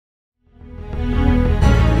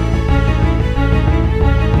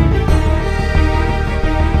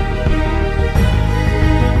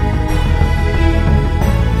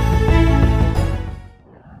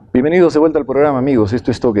Bienvenidos de vuelta al programa, amigos.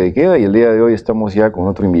 Esto es Toque de Queda y el día de hoy estamos ya con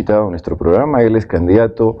otro invitado en nuestro programa. Él es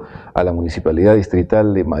candidato a la municipalidad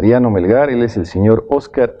distrital de Mariano Melgar. Él es el señor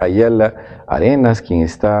Óscar Ayala Arenas, quien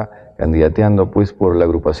está candidateando pues por la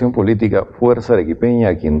agrupación política Fuerza Arequipeña,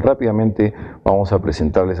 a quien rápidamente vamos a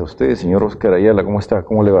presentarles a ustedes. Señor Óscar Ayala, ¿cómo está?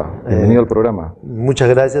 ¿Cómo le va? Bienvenido al programa. Muchas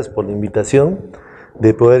gracias por la invitación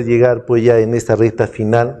de poder llegar pues ya en esta recta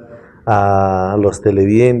final a los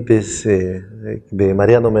televidentes de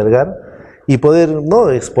Mariano Melgar y poder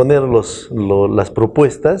exponer las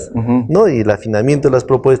propuestas, y el afinamiento de las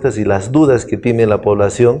propuestas y las dudas que tiene la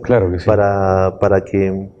población, claro que sí, para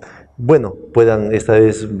que puedan esta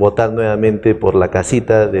vez votar nuevamente por la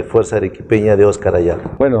casita de Fuerza Arequipeña de Óscar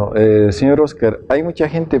Ayala. Bueno, señor Óscar, hay mucha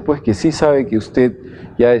gente pues que sí sabe que usted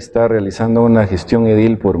ya está realizando una gestión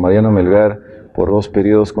edil por Mariano Melgar por 2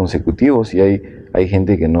 periodos consecutivos y hay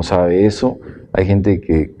gente que no sabe eso, hay gente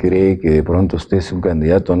que cree que de pronto usted es un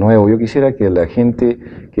candidato nuevo. Yo quisiera que la gente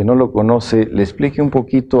que no lo conoce le explique un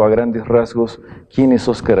poquito a grandes rasgos quién es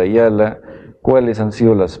Óscar Ayala, cuáles han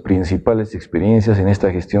sido las principales experiencias en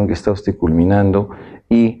esta gestión que está usted culminando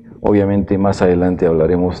y obviamente más adelante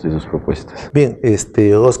hablaremos de sus propuestas. Bien,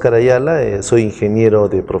 Óscar Ayala, soy ingeniero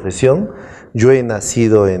de profesión, yo he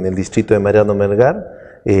nacido en el distrito de Mariano Melgar,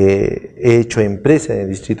 he hecho empresa en el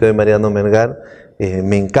distrito de Mariano Melgar,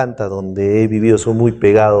 me encanta donde he vivido, soy muy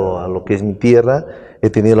pegado a lo que es mi tierra,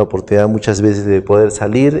 he tenido la oportunidad muchas veces de poder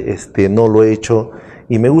salir, no lo he hecho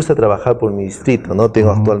y me gusta trabajar por mi distrito, ¿no?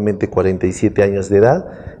 Tengo actualmente 47 años de edad,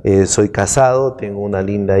 soy casado, tengo una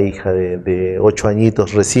linda hija de 8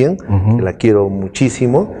 añitos recién, que la quiero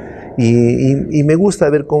muchísimo y me gusta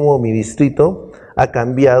ver cómo mi distrito ha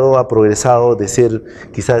cambiado, ha progresado de ser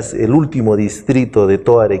quizás el último distrito de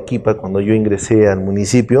toda Arequipa cuando yo ingresé al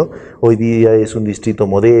municipio. Hoy día es un distrito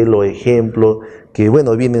modelo, ejemplo, que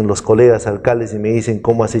vienen los colegas alcaldes y me dicen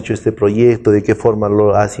cómo has hecho este proyecto, de qué forma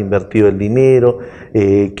lo has invertido el dinero,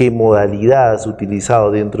 qué modalidad has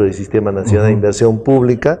utilizado dentro del Sistema Nacional de Inversión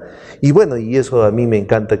Pública, y eso a mí me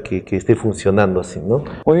encanta que esté funcionando así, ¿no?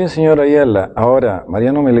 Muy bien, señor Ayala. Ahora,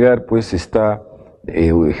 Mariano Melgar pues está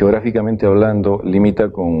geográficamente hablando,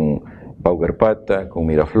 limita con Paucarpata, con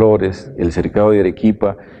Miraflores, el cercado de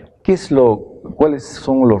Arequipa. ¿Cuáles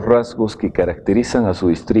son los rasgos que caracterizan a su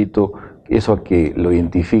distrito, eso a que lo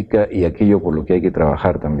identifica y aquello por lo que hay que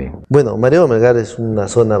trabajar también? Bueno, Mariano Melgar es una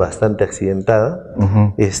zona bastante accidentada,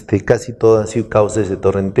 casi todas han sido cauces de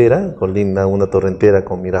torrentera, colinda una torrentera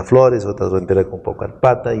con Miraflores, otra torrentera con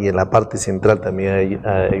Paucarpata y en la parte central también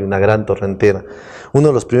hay una gran torrentera. Uno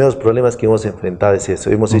de los primeros problemas que hemos enfrentado es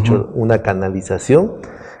eso, hemos hecho una canalización,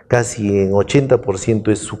 casi en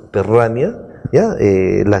 80% es subterránea, ¿ya?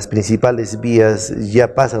 Las principales vías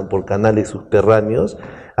ya pasan por canales subterráneos.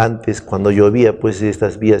 Antes, cuando llovía, pues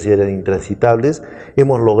estas vías eran intransitables.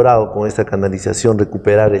 Hemos logrado con esta canalización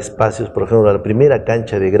recuperar espacios. Por ejemplo, la primera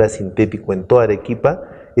cancha de gras sintético en toda Arequipa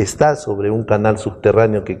está sobre un canal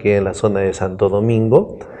subterráneo que queda en la zona de Santo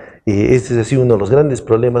Domingo. Este ha sido uno de los grandes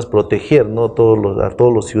problemas, proteger, ¿no?, a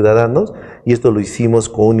todos los ciudadanos, y esto lo hicimos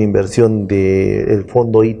con una inversión del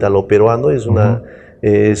fondo ítalo-peruano,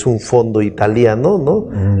 es un fondo italiano, ¿no?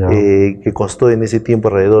 Que costó en ese tiempo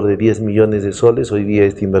alrededor de 10 millones de soles. Hoy día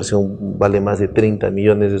esta inversión vale más de 30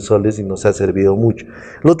 millones de soles y nos ha servido mucho.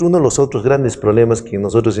 Uno de los otros grandes problemas que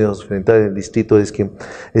nosotros hemos enfrentado en el distrito es que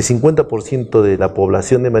el 50% de la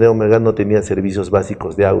población de Mariano Melgar no tenía servicios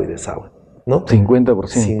básicos de agua y desagüe, ¿no?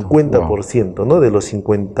 50%. 50%, wow. ¿No? De los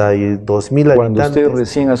 52.000 habitantes. Cuando usted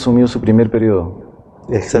recién asumió su primer periodo.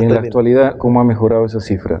 Y en la actualidad, ¿cómo ha mejorado esa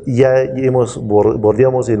cifra? Ya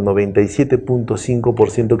bordeamos el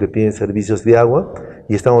 97.5% que tiene servicios de agua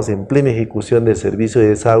y estamos en plena ejecución del servicio de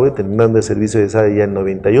desagüe, terminando el servicio de desagüe ya el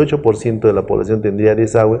 98% de la población tendría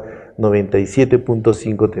desagüe,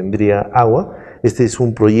 97.5% tendría agua. Este es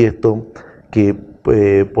un proyecto que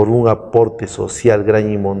por un aporte social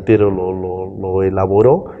Graña y Montero lo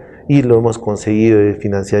elaboró y lo hemos conseguido de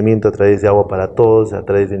financiamiento a través de Agua para Todos, a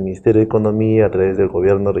través del Ministerio de Economía, a través del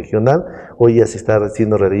gobierno regional. Hoy ya se está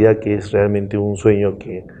haciendo realidad, que es realmente un sueño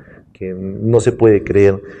que no se puede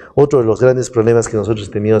creer. Otro de los grandes problemas que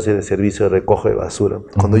nosotros teníamos era el servicio de recojo de basura.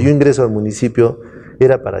 Cuando yo ingreso al municipio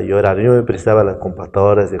era para llorar. Yo me prestaba las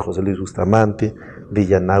compactadoras de José Luis Bustamante, de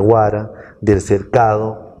Yanaguara, del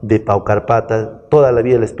Cercado, de Paucarpata. Toda la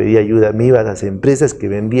vida les pedía ayuda, me iba a las empresas que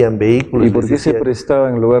vendían vehículos. ¿Y por qué se prestaba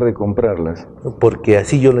en lugar de comprarlas? Porque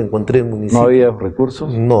así yo lo encontré en el municipio. ¿No había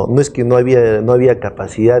recursos? No es que no había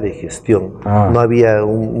capacidad de gestión, no había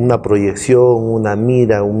una proyección, una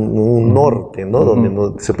mira, un norte, ¿no?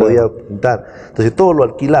 Donde se podía apuntar. Entonces todo lo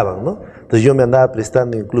alquilaban, ¿no? Entonces yo me andaba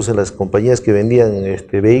prestando, incluso en las compañías que vendían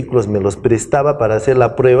vehículos, me los prestaba para hacer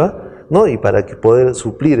la prueba, ¿no? Y para que poder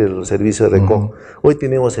suplir el servicio de recojo. Hoy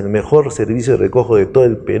tenemos el mejor servicio de recojo de todo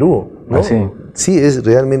el Perú, ¿no? ¿Ah, sí? Sí,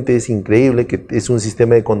 realmente es increíble, que es un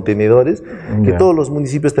sistema de contenedores, que todos los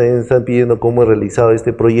municipios también están pidiendo cómo he realizado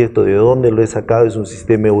este proyecto, de dónde lo he sacado. Es un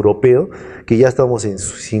sistema europeo, que ya estamos en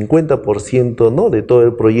su 50%, ¿no?, de todo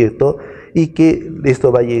el proyecto, y que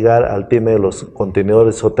esto va a llegar al tema de los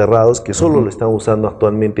contenedores soterrados, que solo lo están usando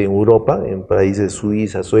actualmente en Europa, en países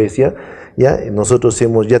Suiza, Suecia. Ya nosotros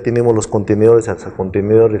ya tenemos los contenedores, hasta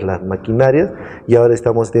contenedores, las maquinarias, y ahora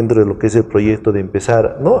estamos dentro de lo que es el proyecto de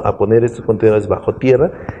empezar, ¿no?, a poner estos contenedores bajo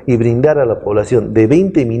tierra y brindar a la población de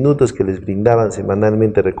 20 minutos que les brindaban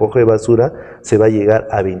semanalmente recojo de basura, se va a llegar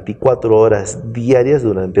a 24 horas diarias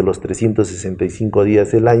durante los 365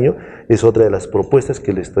 días del año. Es otra de las propuestas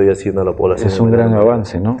que le estoy haciendo a la población. Es un gran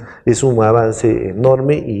avance, ¿no? Es un avance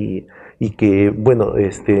enorme, y que, bueno,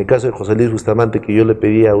 en el caso de José Luis Bustamante, que yo le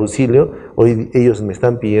pedí auxilio, hoy ellos me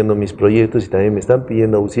están pidiendo mis proyectos y también me están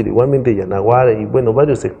pidiendo auxilio, igualmente Yanaguara y, bueno,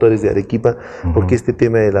 varios sectores de Arequipa, porque este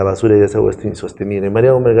tema de la basura ya se ha vuelto insostenible.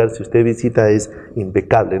 Mariano Melgar, si usted visita, es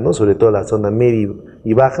impecable, ¿no?, sobre todo la zona media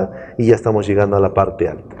y baja, y ya estamos llegando a la parte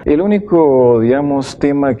alta. El único, digamos,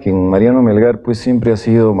 tema que en Mariano Melgar pues siempre ha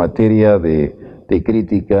sido materia de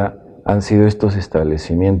crítica han sido estos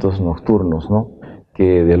establecimientos nocturnos, ¿no?,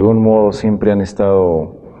 que de algún modo siempre han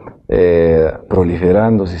estado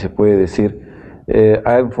proliferando, si se puede decir.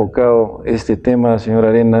 ¿Ha enfocado este tema, señor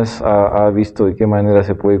Arenas? ¿Ha visto de qué manera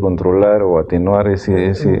se puede controlar o atenuar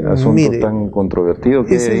ese asunto tan controvertido?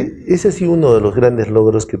 Ese ha sido uno de los grandes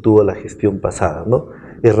logros que tuvo la gestión pasada, ¿no?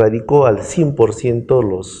 Erradicó al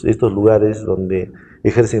 100% estos lugares donde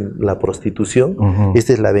ejercen la prostitución.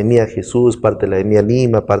 Esta es la avenida Jesús, parte de la avenida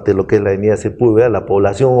Lima, parte de lo que es la avenida Septiembre. La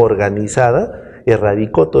población organizada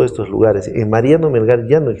erradicó todos estos lugares. En Mariano Melgar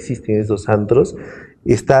ya no existen esos antros.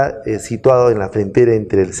 Está situado en la frontera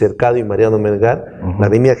entre el Cercado y Mariano Melgar. La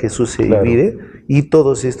avenida Jesús se divide, y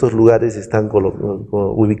todos estos lugares están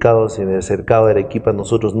ubicados en el Cercado de Arequipa.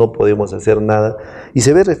 Nosotros no podemos hacer nada, y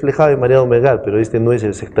se ve reflejado en Mariano Melgar, pero este no es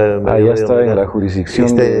el sector de Mariano Melgar. Ya está en la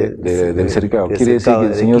jurisdicción del Cercado. Quiere decir que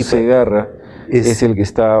el señor Segarra es el que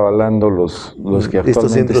está avalando los que actualmente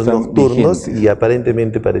estos centros están nocturnos vigentes. Y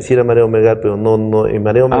aparentemente pareciera Mariano Melgar, pero no, en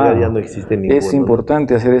Mariano Melgar ya no existe ninguno. Es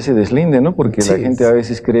importante hacer ese deslinde, ¿no? Porque la gente a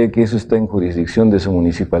veces cree que eso está en jurisdicción de su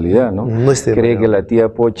municipalidad, ¿no? Cree que la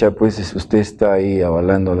tía Pocha, pues usted está ahí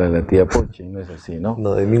avalándole a la tía Pocha, y no es así, ¿no?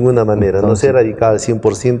 No, de ninguna manera. Entonces, no se ha erradicado al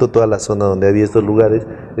 100%. Toda la zona donde había estos lugares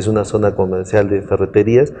es una zona comercial de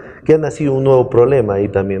ferreterías, que ha nacido un nuevo problema ahí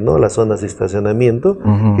también, ¿no? Las zonas de estacionamiento,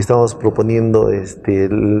 que estamos proponiendo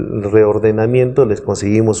el reordenamiento. Les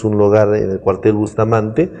conseguimos un lugar en el cuartel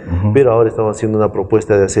Bustamante, pero ahora estamos haciendo una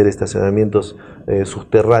propuesta de hacer estacionamientos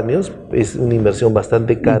subterráneos. Es una inversión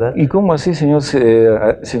bastante cara. ¿Y cómo así,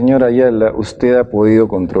 señor Ayala, usted ha podido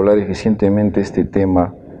controlar eficientemente este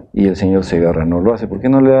tema y el señor Segarra no lo hace? ¿Por qué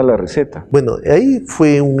no le da la receta? Bueno, ahí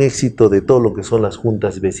fue un éxito de todo lo que son las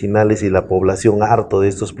juntas vecinales, y la población, harto de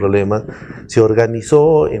estos problemas, se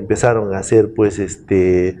organizó, empezaron a hacer pues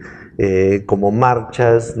como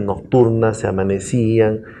marchas nocturnas, se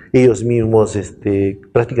amanecían, ellos mismos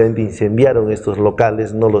prácticamente incendiaron estos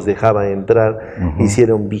locales, no los dejaban entrar,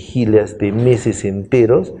 hicieron vigilias de meses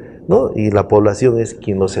enteros, ¿no? Y la población es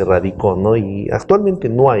quien los erradicó, ¿no? Y actualmente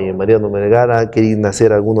no hay en Mariano Melgar. Ha querido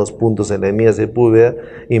hacer algunos puntos en la avenida Sepúlveda,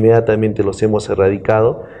 inmediatamente los hemos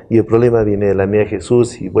erradicado, y el problema viene de la avenida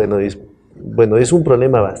Jesús, y bueno, es un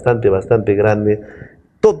problema bastante grande.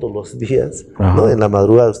 Todos los días, ¿no? En la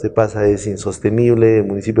madrugada usted pasa, es insostenible. El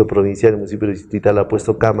municipio provincial, el municipio distrital ha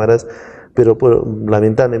puesto cámaras, pero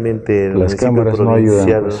lamentablemente el las cámaras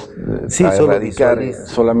provincial no ayudan a erradicar,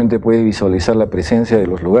 solamente puede visualizar la presencia de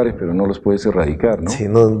los lugares, pero no los puedes erradicar, ¿no? Sí,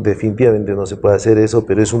 no, definitivamente no se puede hacer eso,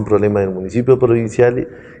 pero es un problema del municipio provincial.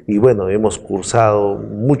 Y bueno, hemos cursado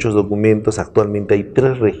muchos documentos. Actualmente hay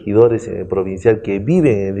 3 regidores en el provincial que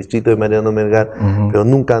viven en el distrito de Mariano Melgar, pero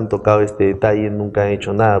nunca han tocado este detalle, nunca han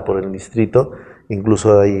hecho nada por el distrito.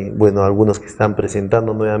 Incluso hay, bueno, algunos que están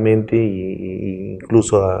presentando nuevamente, y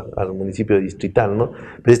incluso al municipio distrital, ¿no?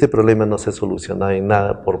 Pero este problema no se ha solucionado en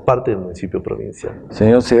nada por parte del municipio provincial.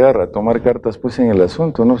 Señor Segarra, tomar cartas pues en el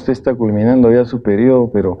asunto, ¿no? Usted está culminando ya su periodo,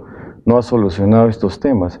 pero no ha solucionado estos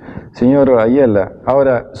temas. Señor Ayala,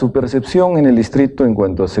 ahora, su percepción en el distrito en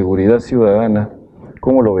cuanto a seguridad ciudadana,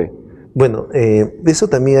 ¿cómo lo ve? Bueno, de eso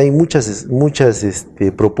también hay muchas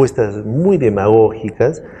propuestas muy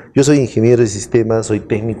demagógicas. Yo soy ingeniero de sistemas, soy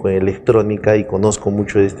técnico en electrónica y conozco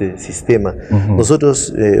mucho de este sistema.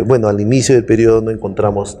 Nosotros, bueno, al inicio del periodo no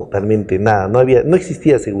encontramos totalmente nada, no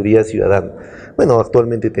existía seguridad ciudadana. Bueno,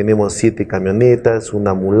 actualmente tenemos 7 camionetas,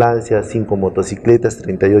 una ambulancia, 5 motocicletas,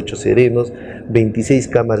 38 serenos, 26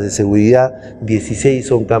 cámaras de seguridad, 16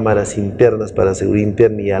 son cámaras internas para seguridad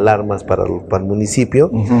interna y alarmas para el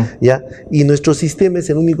municipio, ¿ya? Y nuestro sistema es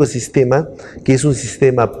el único sistema que es un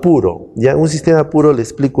sistema puro, ¿ya? Un sistema puro, le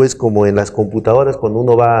explico, es como en las computadoras, cuando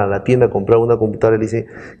uno va a la tienda a comprar una computadora, le dice,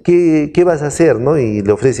 ¿qué vas a hacer?, ¿no? Y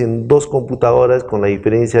le ofrecen 2 computadoras con la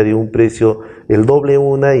diferencia de un precio, el doble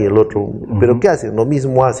una y el otro, pero ¿qué hacen? Lo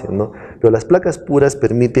mismo hacen, ¿no? Pero las placas puras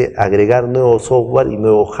permite agregar nuevo software y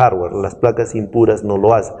nuevo hardware, las placas impuras no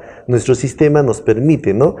lo hacen. Nuestro sistema nos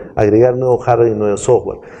permite, ¿no?, agregar nuevo hardware y nuevo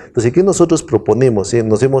software. Entonces, ¿qué nosotros proponemos?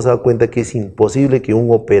 Nos hemos dado cuenta que es imposible que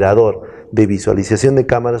un operador de visualización de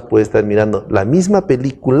cámaras pueda estar mirando la misma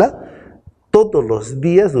película todos los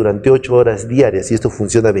días durante 8 horas diarias, y esto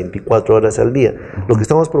funciona 24 horas al día. Lo que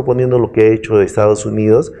estamos proponiendo, lo que ha hecho Estados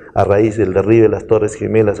Unidos a raíz del derribe de las Torres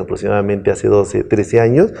Gemelas aproximadamente hace 12, 13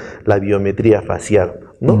 años, la biometría facial,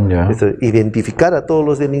 ¿no? Identificar a todos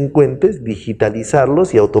los delincuentes,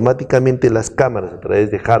 digitalizarlos y automáticamente las cámaras a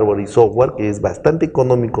través de hardware y software, que es bastante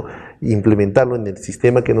económico implementarlo en el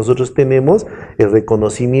sistema que nosotros tenemos, el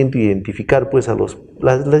reconocimiento e identificar pues a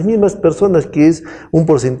las mismas personas, que es un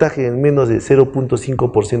porcentaje en menos de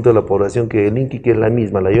 0.5% de la población que delinque, que es la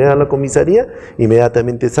misma, la llevan a la comisaría,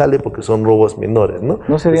 inmediatamente sale porque son robos menores, ¿no?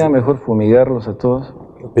 ¿No sería mejor fumigarlos a todos?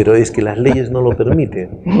 Pero es que las leyes no lo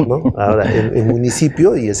permiten, ¿no? Ahora, el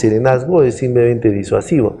municipio y el serenazgo es simplemente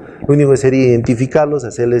disuasivo. Lo único que sería identificarlos,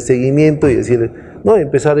 hacerles seguimiento y decirles, no,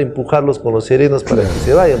 empezar a empujarlos con los serenos para que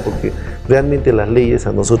se vayan, porque realmente las leyes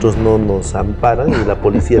a nosotros no nos amparan y la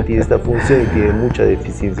policía tiene esta función y tiene mucha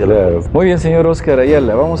deficiencia. Claro. Muy bien, señor Oscar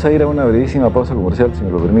Ayala, vamos a ir a una brevísima pausa comercial, si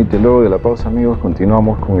me lo permite. Luego de la pausa, amigos,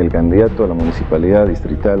 continuamos con el candidato a la municipalidad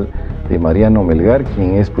distrital de Mariano Melgar,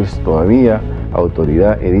 quien es pues todavía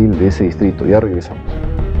autoridad edil de ese distrito. Ya regresamos.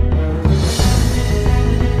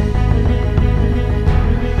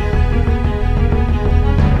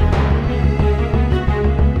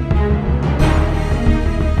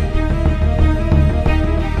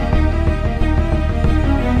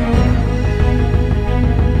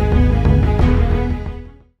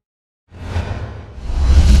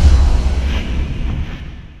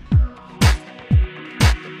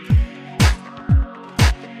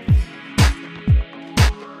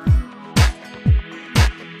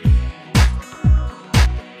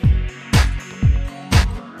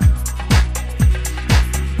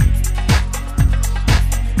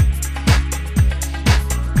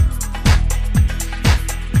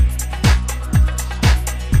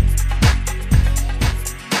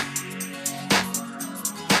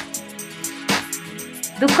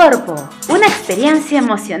 Tu Corpo, una experiencia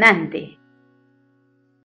emocionante.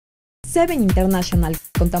 Seven International.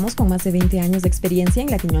 Contamos con más de 20 años de experiencia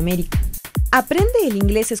en Latinoamérica. Aprende el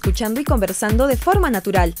inglés escuchando y conversando de forma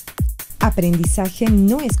natural. Aprendizaje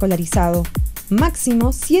no escolarizado.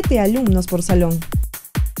 Máximo 7 alumnos por salón.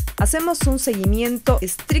 Hacemos un seguimiento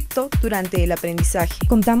estricto durante el aprendizaje.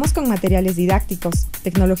 Contamos con materiales didácticos,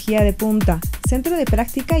 tecnología de punta, centro de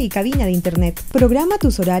práctica y cabina de internet. Programa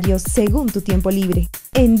tus horarios según tu tiempo libre.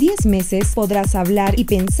 En 10 meses podrás hablar y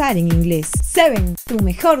pensar en inglés. Seven, tu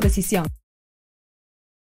mejor decisión.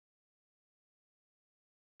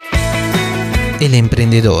 El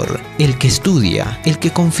emprendedor, el que estudia, el que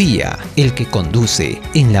confía, el que conduce,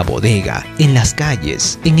 en la bodega, en las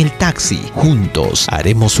calles, en el taxi. Juntos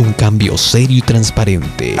haremos un cambio serio y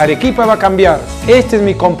transparente. Arequipa va a cambiar. Este es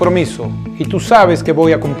mi compromiso y tú sabes que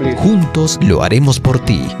voy a cumplir. Juntos lo haremos por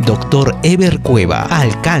ti. Doctor Eber Cueva,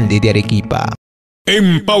 alcalde de Arequipa.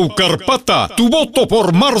 En Paucarpata, tu voto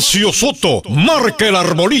por Marcio Soto. Marca el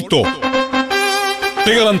arbolito.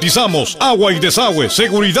 Te garantizamos agua y desagüe,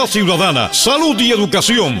 seguridad ciudadana, salud y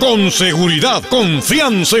educación. Con seguridad,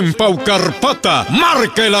 confianza en Paucarpata.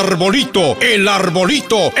 Marca el arbolito, el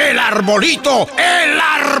arbolito, el arbolito, el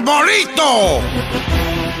arbolito.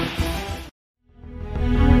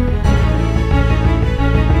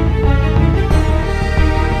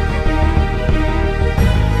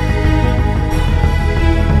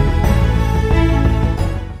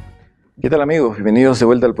 ¿Qué tal, amigos? Bienvenidos de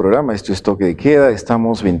vuelta al programa. Esto es Toque de Queda.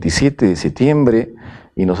 Estamos 27 de septiembre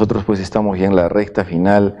y nosotros pues estamos ya en la recta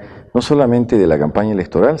final, no solamente de la campaña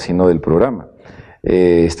electoral, sino del programa.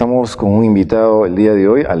 Estamos con un invitado el día de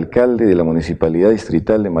hoy, alcalde de la Municipalidad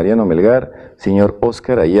Distrital de Mariano Melgar, señor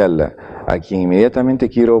Oscar Ayala, a quien inmediatamente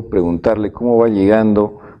quiero preguntarle cómo va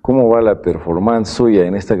llegando ¿Cómo va la performance suya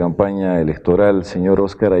en esta campaña electoral, señor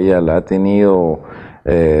Óscar Ayala? ¿Ha tenido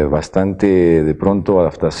bastante, de pronto,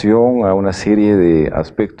 adaptación a una serie de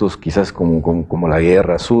aspectos, quizás como la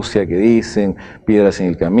guerra sucia que dicen, piedras en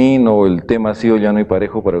el camino, o el tema ha sido llano y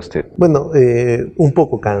parejo para usted? Bueno, un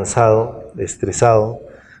poco cansado, estresado,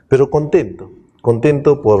 pero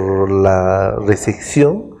contento por la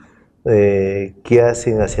recepción que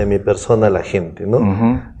hacen hacia mi persona la gente, ¿no?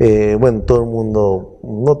 Bueno, todo el mundo,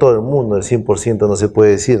 no todo el mundo, el 100% no se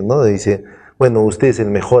puede decir, ¿no? Dice, bueno, usted es el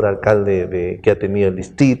mejor alcalde que ha tenido el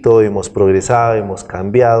distrito, hemos progresado, hemos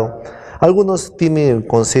cambiado. Algunos tienen el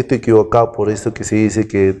concepto equivocado por esto que se dice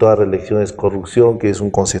que toda reelección es corrupción, que es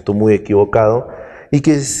un concepto muy equivocado, y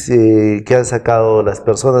que han sacado las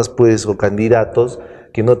personas, pues, o candidatos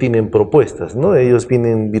que no tienen propuestas, ¿no? Ellos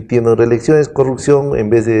vienen invirtiendo en reelección, es corrupción, en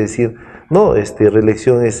vez de decir, no,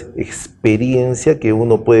 reelección es experiencia que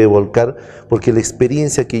uno puede volcar, porque la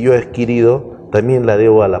experiencia que yo he adquirido también la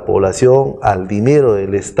debo a la población, al dinero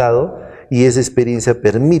del Estado, y esa experiencia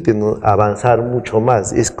permite, ¿no?, avanzar mucho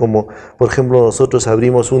más. Es como, por ejemplo, nosotros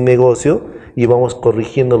abrimos un negocio y vamos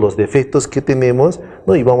corrigiendo los defectos que tenemos,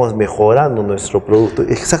 ¿no?, y vamos mejorando nuestro producto.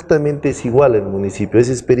 Exactamente es igual el municipio.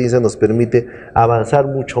 Esa experiencia nos permite avanzar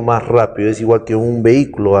mucho más rápido. Es igual que un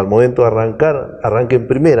vehículo, al momento de arrancar, arranca en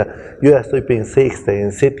primera. Yo ya estoy en sexta,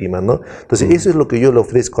 en séptima, ¿no? Entonces, eso es lo que yo le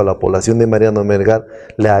ofrezco a la población de Mariano Melgar,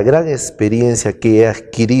 la gran experiencia que he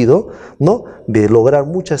adquirido, ¿no?, de lograr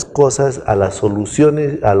muchas cosas, a las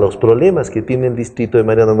soluciones, a los problemas que tiene el distrito de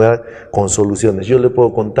Mariano Melgar con soluciones. Yo le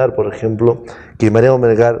puedo contar, por ejemplo, que Mariano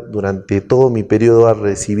Melgar durante todo mi periodo ha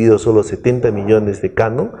recibido solo 70 millones de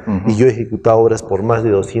cano, y yo he ejecutado obras por más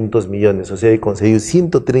de 200 millones, o sea, he conseguido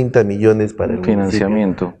 130 millones para el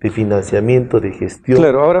financiamiento. De financiamiento, de gestión.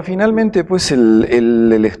 Claro, ahora finalmente pues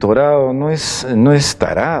el electorado no es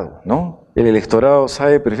tarado, ¿no? El electorado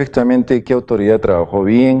sabe perfectamente qué autoridad trabajó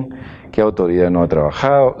bien, qué autoridad no ha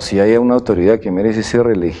trabajado. Si hay una autoridad que merece ser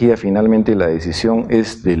reelegida, finalmente la decisión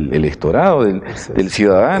es del electorado, del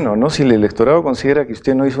ciudadano, ¿no? Si el electorado considera que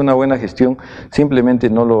usted no hizo una buena gestión, simplemente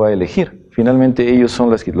no lo va a elegir. Finalmente ellos son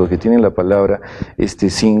los que tienen la palabra este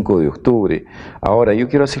 5 de octubre. Ahora, yo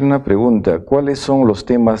quiero hacerle una pregunta. ¿Cuáles son los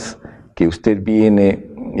temas que usted viene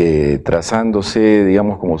trazándose,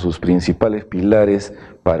 digamos, como sus principales pilares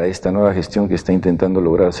para esta nueva gestión que está intentando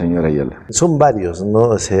lograr, señora Ayala? Son varios, ¿no?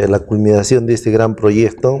 O sea, la culminación de este gran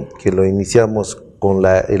proyecto, que lo iniciamos con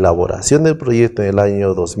la elaboración del proyecto en el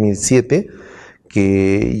año 2007,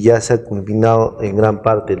 que ya se ha culminado en gran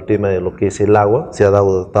parte el tema de lo que es el agua. Se ha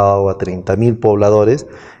dado agua a 30.000 pobladores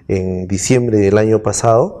en diciembre del año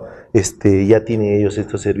pasado. Ya tienen ellos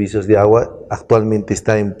estos servicios de agua. Actualmente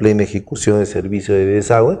está en plena ejecución el servicio de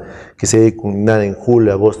desagüe, que se debe culminar en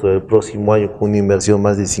julio, agosto del próximo año, con una inversión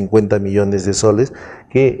más de 50 millones de soles,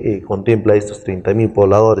 que contempla estos 30.000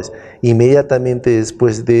 pobladores. Inmediatamente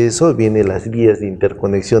después de eso vienen las vías de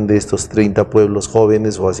interconexión de estos 30 pueblos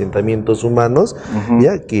jóvenes o asentamientos humanos,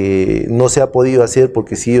 ya que no se ha podido hacer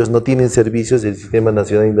porque si ellos no tienen servicios, el Sistema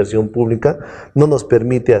Nacional de Inversión Pública no nos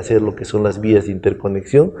permite hacer lo que son las vías de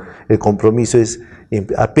interconexión. El compromiso es,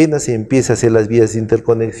 apenas se empieza a hacer las vías de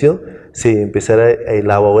interconexión, se empezará a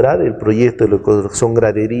elaborar el proyecto de lo que son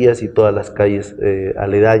graderías y todas las calles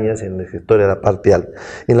aledañas en el sector de la parte alta.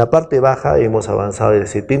 En la parte baja hemos avanzado el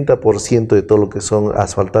 70% de todo lo que son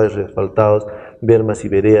asfaltados y reasfaltados, bermas y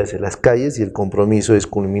veredas en las calles, y el compromiso es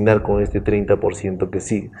culminar con este 30% que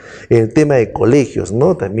sigue. El tema de colegios,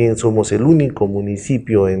 ¿no? También somos el único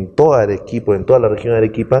municipio en toda Arequipa, en toda la región de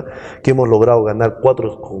Arequipa, que hemos logrado ganar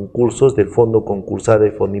 4 concursos del fondo concursal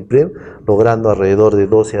de Fonipren, logrando alrededor de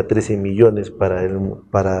 12 a 13 millones para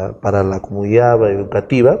la comunidad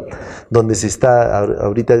educativa, donde se está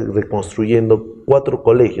ahorita reconstruyendo 4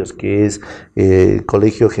 colegios, que es el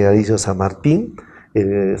Colegio Generalizo San Martín,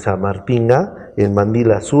 el San Martín A, el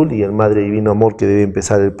Mandil Azul y el Madre Divino Amor, que debe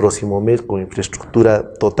empezar el próximo mes con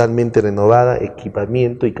infraestructura totalmente renovada,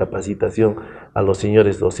 equipamiento y capacitación a los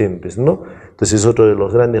señores docentes, ¿no? Entonces es otro de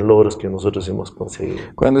los grandes logros que nosotros hemos conseguido.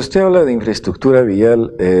 Cuando usted habla de infraestructura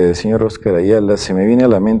vial, señor Óscar Ayala, se me viene a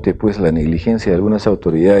la mente pues la negligencia de algunas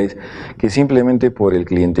autoridades que simplemente por el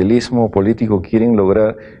clientelismo político quieren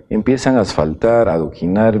lograr, empiezan a asfaltar, a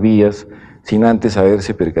adoquinar vías, sin antes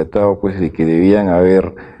haberse percatado pues de que debían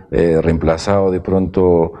haber reemplazado de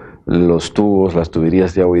pronto los tubos, las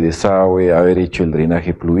tuberías de agua y desagüe, haber hecho el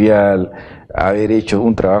drenaje pluvial, haber hecho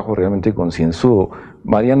un trabajo realmente concienzudo.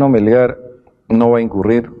 Mariano Melgar no va a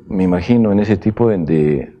incurrir, me imagino, en ese tipo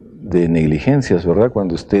de de negligencias, ¿verdad?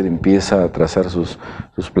 Cuando usted empieza a trazar sus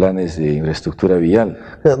planes de infraestructura vial.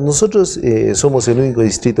 Nosotros somos el único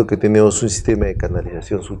distrito que tenemos un sistema de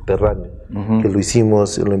canalización subterráneo, que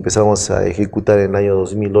lo empezamos a ejecutar en el año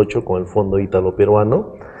 2008 con el Fondo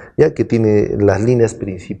Ítalo-Peruano, ya que tiene las líneas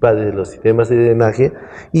principales de los sistemas de drenaje,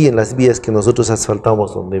 y en las vías que nosotros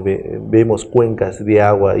asfaltamos, donde vemos cuencas de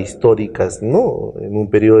agua históricas, ¿no?, en un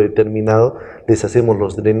periodo determinado, les hacemos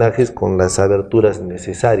los drenajes con las aberturas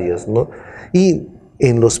necesarias, ¿no? Y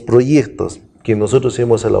en los proyectos que nosotros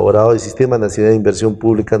hemos elaborado, el Sistema Nacional de Inversión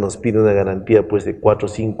Pública nos pide una garantía pues de 4 o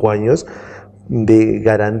 5 años de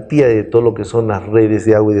garantía de todo lo que son las redes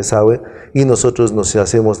de agua y desagüe, y nosotros nos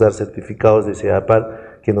hacemos dar certificados de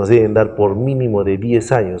SEDAPAR que nos deben dar por mínimo de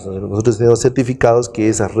 10 años. Nosotros tenemos certificados que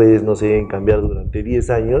esas redes no se deben cambiar durante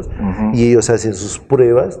 10 años, y ellos hacen sus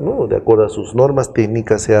pruebas, ¿no?, de acuerdo a sus normas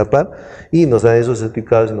técnicas SEDAPAR, y nos dan esos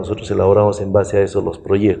certificados y nosotros elaboramos en base a eso los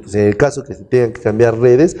proyectos. En el caso que se tengan que cambiar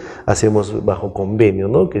redes, hacemos bajo convenio,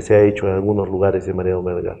 ¿no?, que se ha hecho en algunos lugares de Mariano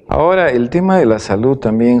Melgar. Ahora, el tema de la salud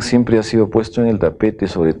también siempre ha sido puesto en el tapete,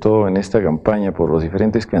 sobre todo en esta campaña por los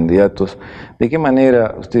diferentes candidatos. ¿De qué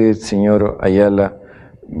manera usted, señor Ayala,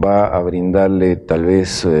 va a brindarle tal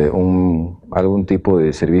vez algún tipo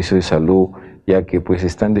de servicio de salud, ya que pues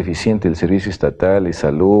es tan deficiente el servicio estatal de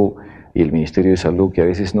salud y el Ministerio de Salud, que a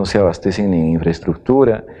veces no se abastecen en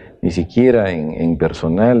infraestructura, ni siquiera en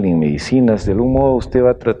personal, ni en medicinas? ¿De algún modo usted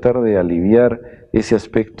va a tratar de aliviar ese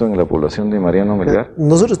aspecto en la población de Mariano Melgar?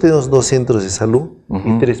 Nosotros tenemos 2 centros de salud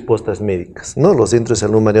y 3 postas médicas, ¿no? Los centros de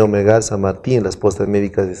salud Mariano Melgar, San Martín, las postas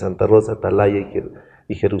médicas de Santa Rosa, Atalaya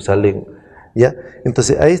y Jerusalén, ¿ya?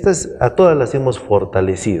 Entonces a todas las hemos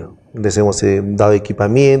fortalecido, les hemos dado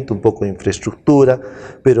equipamiento, un poco de infraestructura,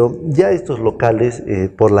 pero ya estos locales,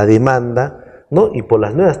 por la demanda, ¿no?, y por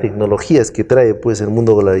las nuevas tecnologías que trae pues el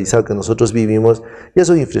mundo globalizado que nosotros vivimos, ya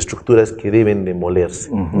son infraestructuras que deben demolerse,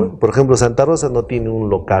 ¿no? Por ejemplo, Santa Rosa no tiene un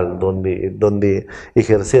local donde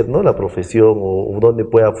ejercer, ¿no?, la profesión, o donde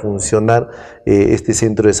pueda funcionar este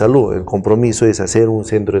centro de salud. El compromiso es hacer un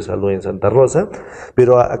centro de salud en Santa Rosa,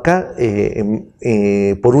 pero acá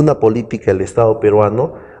por una política del Estado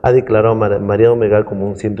peruano ha declarado Mariano Melgar como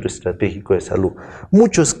un centro estratégico de salud.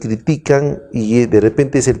 Muchos critican, y de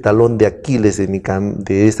repente es el talón de Aquiles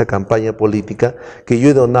de esta campaña política, que yo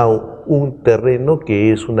he donado un terreno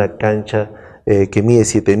que es una cancha que mide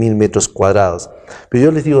 7.000 metros cuadrados. Pero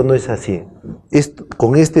yo les digo, no es así.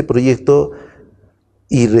 Con este proyecto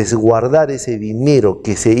y resguardar ese dinero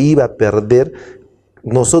que se iba a perder,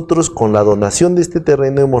 nosotros con la donación de este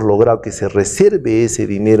terreno hemos logrado que se reserve ese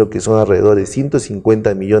dinero, que son alrededor de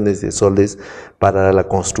 150 millones de soles para la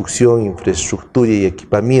construcción, infraestructura y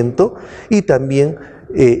equipamiento, y también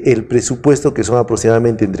el presupuesto, que son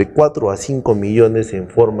aproximadamente entre 4 a 5 millones en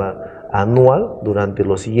forma anual durante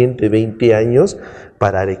los siguientes 20 años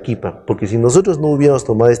para Arequipa, porque si nosotros no hubiéramos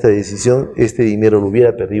tomado esta decisión, este dinero lo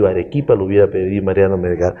hubiera perdido Arequipa, lo hubiera perdido Mariano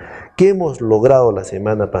Melgar. ¿Qué hemos logrado la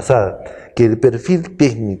semana pasada? Que el perfil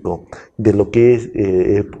técnico de lo que es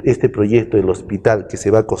este proyecto del hospital que se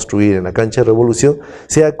va a construir en la cancha de Revolución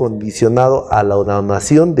sea condicionado a la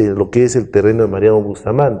donación de lo que es el terreno de Mariano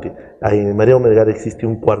Bustamante. En Mariano Melgar existe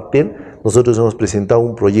un cuartel, nosotros hemos presentado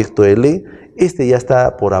un proyecto de ley, este ya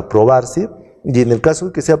está por aprobarse, y en el caso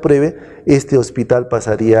de que se apruebe, este hospital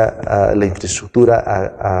pasaría a la infraestructura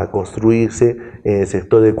a construirse en el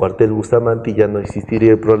sector del cuartel Bustamante, y ya no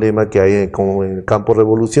existiría el problema que hay como en el campo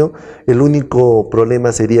Revolución. El único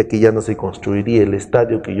problema sería que ya no se construiría el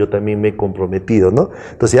estadio, que yo también me he comprometido, ¿no?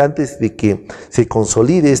 Entonces, antes de que se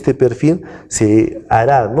consolide este perfil, se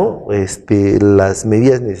hará, ¿no?, las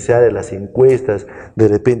medidas necesarias, las encuestas, de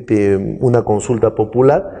repente una consulta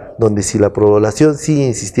popular, donde si la población sigue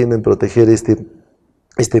insistiendo en proteger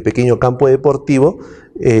este pequeño campo deportivo,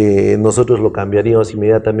 nosotros lo cambiaríamos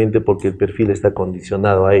inmediatamente, porque el perfil está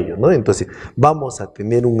condicionado a ello, ¿no? Entonces vamos a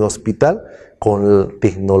tener un hospital con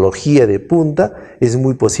tecnología de punta. Es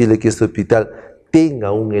muy posible que este hospital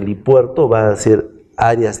tenga un helipuerto, va a ser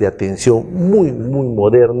áreas de atención muy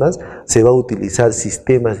modernas, se va a utilizar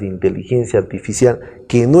sistemas de inteligencia artificial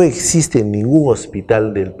que no existen en ningún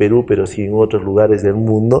hospital del Perú, pero sí en otros lugares del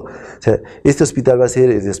mundo. O sea, este hospital va a ser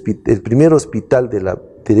el primer hospital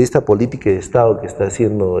de esta política de Estado que está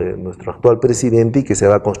haciendo nuestro actual presidente, y que se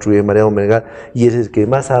va a construir en Mariano Melgar, y es el que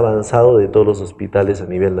más ha avanzado de todos los hospitales a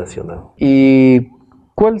nivel nacional. ¿Y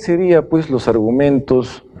cuáles serían pues los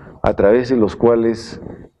argumentos a través de los cuales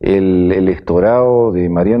el electorado de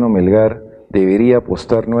Mariano Melgar debería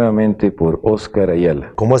apostar nuevamente por Óscar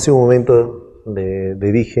Ayala? Como hace un momento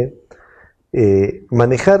le dije,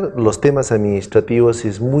 manejar los temas administrativos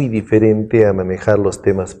es muy diferente a manejar los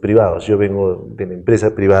temas privados. Yo vengo de la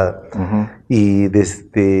empresa privada y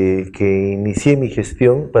desde que inicié mi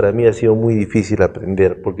gestión para mí ha sido muy difícil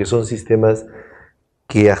aprender porque son sistemas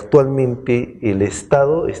que actualmente el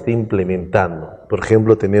Estado está implementando. Por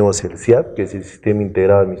ejemplo, tenemos el SIAP, que es el Sistema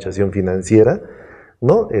Integrado de Administración Financiera,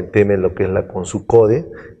 ¿no? El tema de lo que es la CONSUCODE,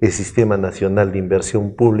 el Sistema Nacional de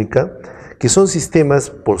Inversión Pública, que son sistemas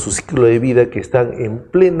por su ciclo de vida que están en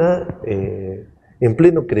pleno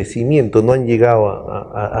crecimiento, no han llegado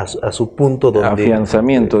a su punto donde...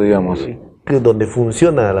 Afianzamiento, digamos. Donde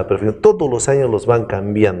funciona a la perfección. Todos los años los van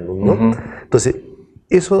cambiando, ¿no? Entonces,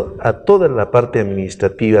 eso a toda la parte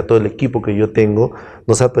administrativa, a todo el equipo que yo tengo,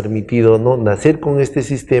 nos ha permitido, ¿no?, nacer con este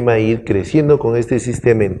sistema, ir creciendo con este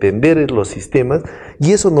sistema, entender los sistemas,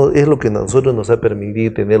 y eso es lo que a nosotros nos ha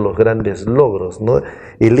permitido tener los grandes logros, ¿no?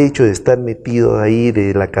 El hecho de estar metido ahí,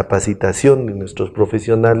 de la capacitación de nuestros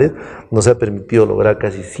profesionales, nos ha permitido lograr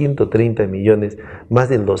casi 130 millones, más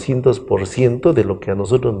del 200% de lo que a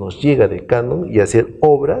nosotros nos llega de canon, y hacer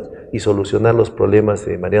obras y solucionar los problemas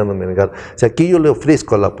de Mariano Melgar. O sea, aquí yo le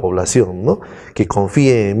ofrezco a la población, ¿no?, que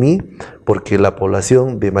confíe en mí, porque la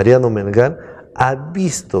población de Mariano Melgar ha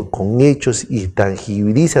visto con hechos y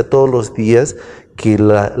tangibiliza todos los días que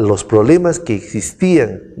los problemas que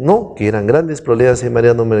existían, ¿no?, que eran grandes problemas en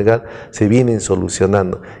Mariano Melgar, se vienen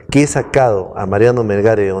solucionando. Que he sacado a Mariano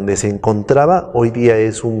Melgar de donde se encontraba, hoy día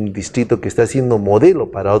es un distrito que está siendo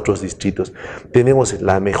modelo para otros distritos. Tenemos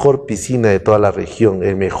la mejor piscina de toda la región,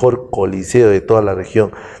 el mejor coliseo de toda la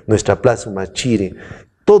región, nuestra Plaza Humachiri.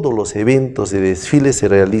 Todos los eventos de desfiles se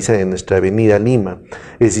realizan en nuestra avenida Lima.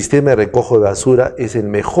 El sistema de recojo de basura es el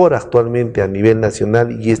mejor actualmente a nivel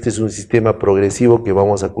nacional, y este es un sistema progresivo que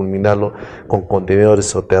vamos a culminarlo con contenedores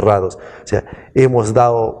soterrados. O sea, hemos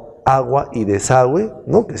dado agua y desagüe,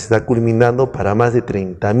 ¿no?, que se está culminando para más de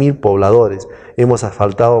 30.000 pobladores. Hemos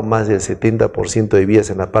asfaltado más del 70% de vías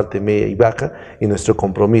en la parte media y baja, y nuestro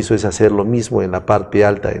compromiso es hacer lo mismo en la parte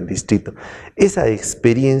alta del distrito. Esa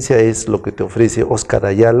experiencia es lo que te ofrece Oscar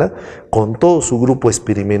Ayala con todo su grupo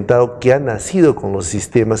experimentado que ha nacido con los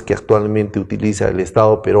sistemas que actualmente utiliza el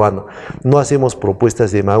Estado peruano. No hacemos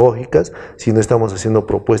propuestas demagógicas, sino estamos haciendo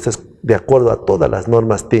propuestas de acuerdo a todas las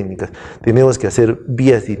normas técnicas. Tenemos que hacer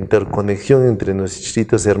vías de interconexión entre nuestros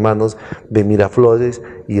distritos hermanos de Miraflores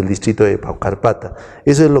y el distrito de Paucarpata.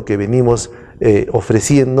 Eso es lo que venimos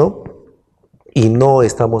ofreciendo, y no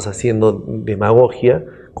estamos haciendo demagogia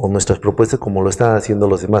con nuestras propuestas como lo están haciendo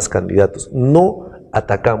los demás candidatos. No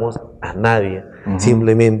atacamos a nadie,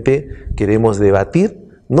 simplemente queremos debatir,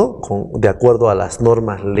 ¿no?, de acuerdo a las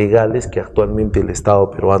normas legales que actualmente el Estado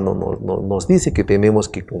peruano nos dice que tenemos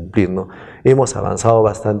que cumplir, ¿no? Hemos avanzado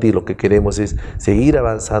bastante y lo que queremos es seguir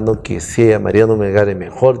avanzando, que sea Mariano Melgar el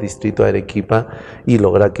mejor distrito de Arequipa y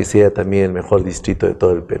lograr que sea también el mejor distrito de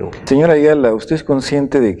todo el Perú. Señora Ayala, ¿usted es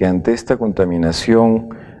consciente de que ante esta contaminación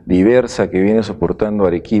diversa que viene soportando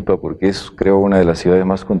Arequipa, porque es, creo, una de las ciudades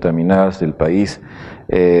más contaminadas del país,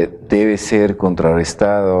 debe ser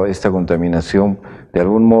contrarrestada esta contaminación de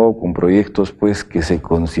algún modo con proyectos, pues, que se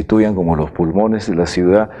constituyan como los pulmones de la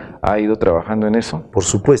ciudad? ¿Ha ido trabajando en eso? Por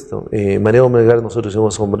supuesto. Mariano Melgar, nosotros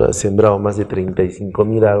hemos sembrado más de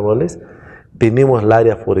 35.000 árboles. Tenemos la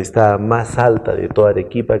área forestada más alta de toda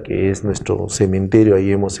Arequipa, que es nuestro cementerio.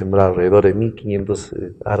 Ahí hemos sembrado alrededor de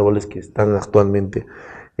 1.500 árboles que están actualmente...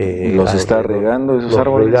 ¿Los está regando esos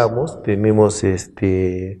árboles? Los regamos. Tenemos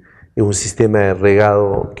un sistema de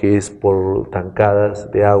regado que es por tancadas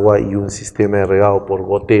de agua y un sistema de regado por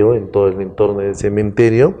goteo en todo el entorno del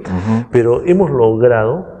cementerio, pero hemos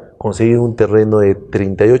logrado conseguir un terreno de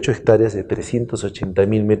 38 hectáreas de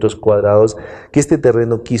 380.000 metros cuadrados, que este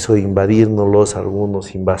terreno quiso invadírnoslos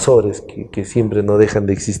algunos invasores que siempre no dejan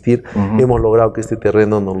de existir. Hemos logrado que este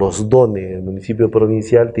terreno nos los done el municipio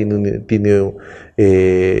provincial, tiene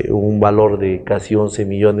un valor de casi 11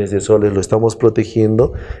 millones de soles, lo estamos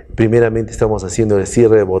protegiendo. Primeramente estamos haciendo el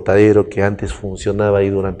cierre de botadero que antes funcionaba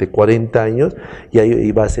ahí durante 40 años, y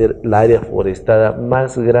ahí va a ser la área forestada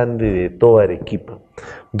más grande de toda Arequipa.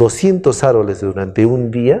 200 árboles durante un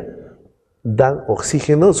día dan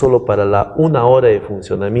oxígeno solo para una hora de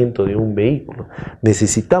funcionamiento de un vehículo.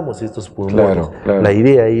 Necesitamos estos pulmones. Claro. La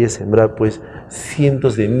idea ahí es sembrar, pues,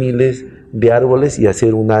 cientos de miles de árboles y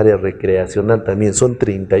hacer un área recreacional también. Son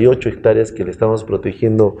 38 hectáreas que le estamos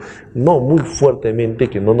protegiendo, no muy fuertemente,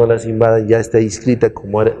 que no nos las invadan. Ya está inscrita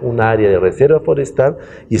como una área de reserva forestal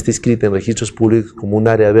y está inscrita en registros públicos como un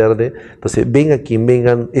área verde. Entonces, venga quien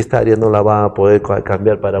vengan, esta área no la va a poder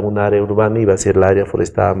cambiar para un área urbana y va a ser la área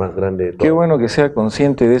forestal más grande de todo. Qué bueno que sea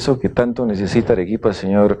consciente de eso que tanto necesita Arequipa,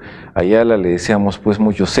 señor Ayala. Le deseamos pues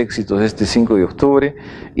muchos éxitos este 5 de octubre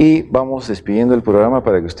y vamos despidiendo el programa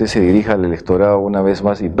para que usted se dirija al electorado una vez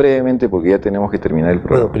más y brevemente, porque ya tenemos que terminar el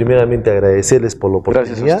programa. Bueno, primeramente agradecerles por la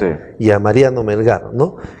oportunidad. Gracias a usted. Y a Mariano Melgar,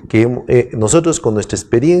 ¿no? Que nosotros con nuestra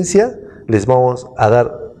experiencia les vamos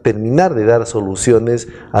a terminar de dar soluciones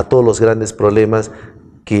a todos los grandes problemas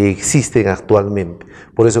que existen actualmente.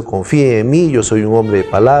 Por eso confíen en mí, yo soy un hombre de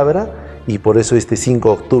palabra y por eso este 5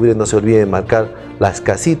 de octubre no se olviden marcar las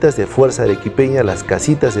casitas de Fuerza Arequipeña, las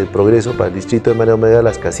casitas del Progreso para el distrito de Mariano Melgar,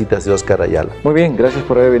 las casitas de Oscar Ayala. Muy bien, gracias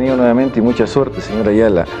por haber venido nuevamente y mucha suerte, señor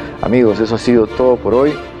Ayala. Amigos, eso ha sido todo por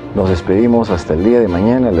hoy. Nos despedimos hasta el día de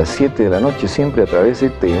mañana a las 7 de la noche, siempre a través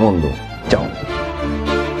de Mundo. Chao.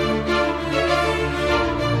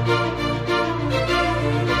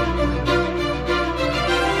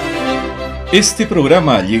 Este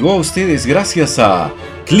programa llegó a ustedes gracias a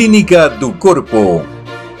Clínica do Corpo,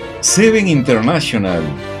 Seven International,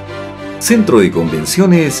 Centro de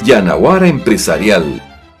Convenciones Yanaguara Empresarial,